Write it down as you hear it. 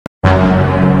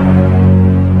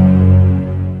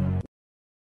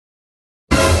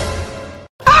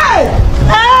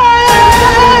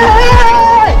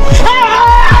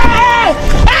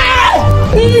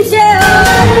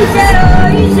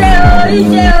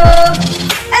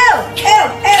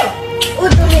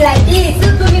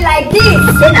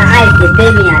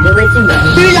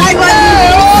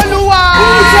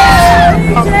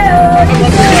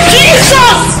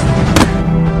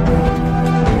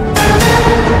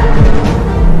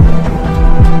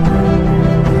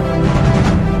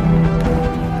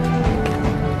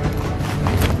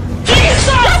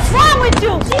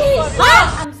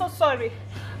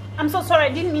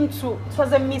to. It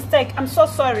was a mistake. I'm so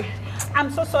sorry.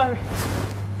 I'm so sorry.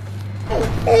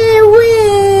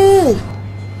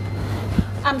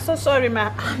 I'm so sorry,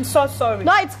 ma. I'm so sorry.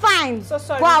 No, it's fine. So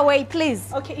sorry. Go away,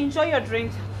 please. Okay, enjoy your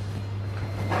drink.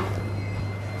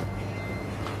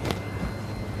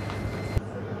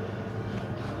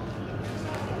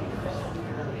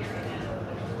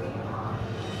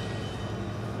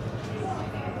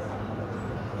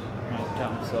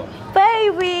 So,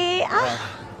 Baby,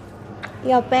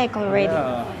 you're back already.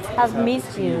 yeah, I've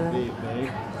missed you. babe.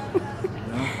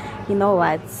 You know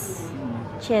what?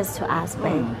 Cheers to us,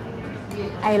 babe.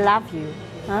 I love you.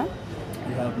 Huh?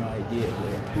 You have no idea,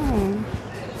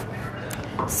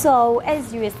 babe. So,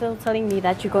 as you were still telling me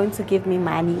that you're going to give me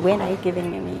money, when are you giving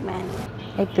me money?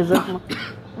 I deserve more.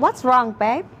 What's wrong,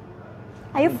 babe?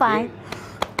 Are you fine?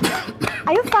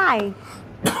 Are you fine?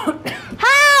 Help!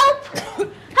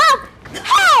 Help!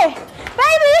 Hey!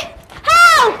 Baby!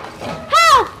 Help!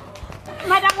 Help!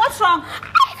 Madam, what's wrong?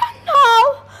 I don't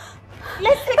know.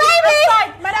 Let's take him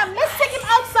outside. Madam, let's take him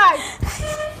outside.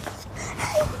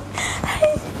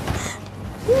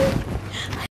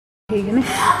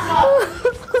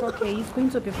 It's okay. He's going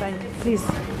to be fine. Please,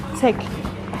 take.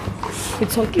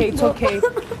 It's okay. It's okay.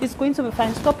 It's going to be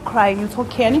fine. Stop crying. It's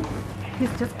okay. Annie. Please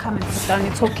just come and sit down.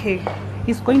 It's okay.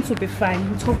 He's going to be fine.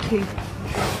 It's okay.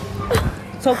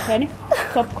 It's okay. Annie.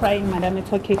 Stop crying, madam.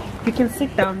 It's okay. You can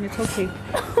sit down. It's okay.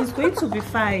 He's going to be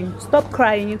fine. Stop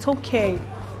crying. It's okay.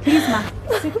 Please, ma,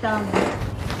 sit down.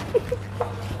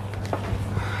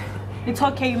 It's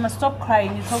okay. You must stop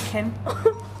crying. It's okay.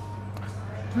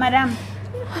 Madam,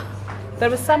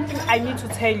 there is something I need to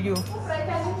tell you.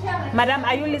 Madam,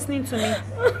 are you listening to me?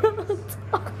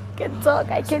 I can talk.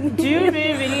 I can. Do you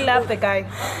really love the guy?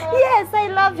 Yes, I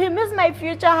love him. He's my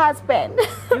future husband.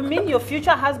 You mean your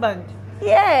future husband?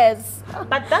 Yes.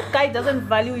 But that guy doesn't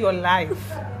value your life.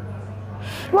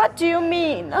 What do you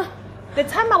mean? The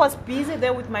time I was busy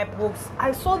there with my books,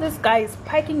 I saw this guy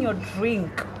spiking your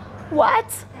drink.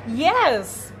 What?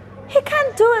 Yes. He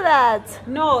can't do that.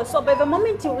 No, so by the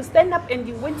moment you stand up and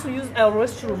you went to use a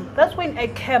restroom, that's when I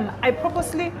came. I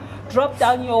purposely dropped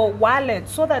down your wallet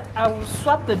so that I will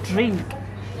swap the drink.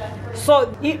 So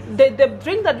the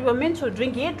drink that you were meant to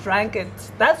drink, he drank it.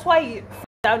 That's why he fell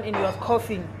down and you was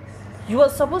coughing. You were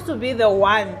supposed to be the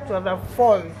one to have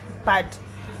fallen, but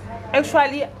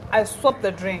actually I swapped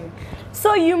the drink.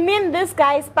 So you mean this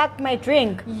guy sparked my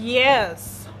drink?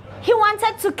 Yes. He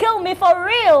wanted to kill me for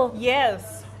real?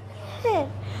 Yes.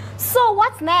 So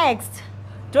what's next?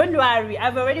 Don't worry,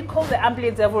 I've already called the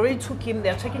ambulance. I've already took him.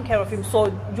 They're taking care of him,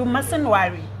 so you mustn't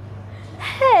worry.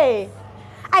 Hey,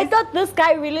 I thought this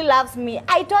guy really loves me.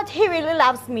 I thought he really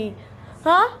loves me.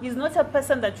 Huh? He's not a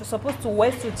person that you're supposed to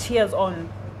waste your tears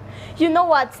on. You know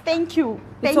what? Thank you.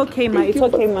 It's okay, ma. It's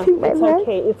okay, ma. It's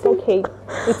okay. It's okay.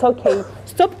 It's okay.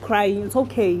 Stop crying. It's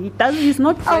okay. He's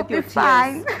not worth your tears.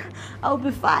 Fine. I'll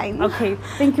be fine. Okay.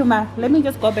 Thank you, ma. Let me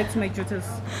just go back to my duties.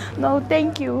 No,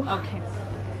 thank you. Okay.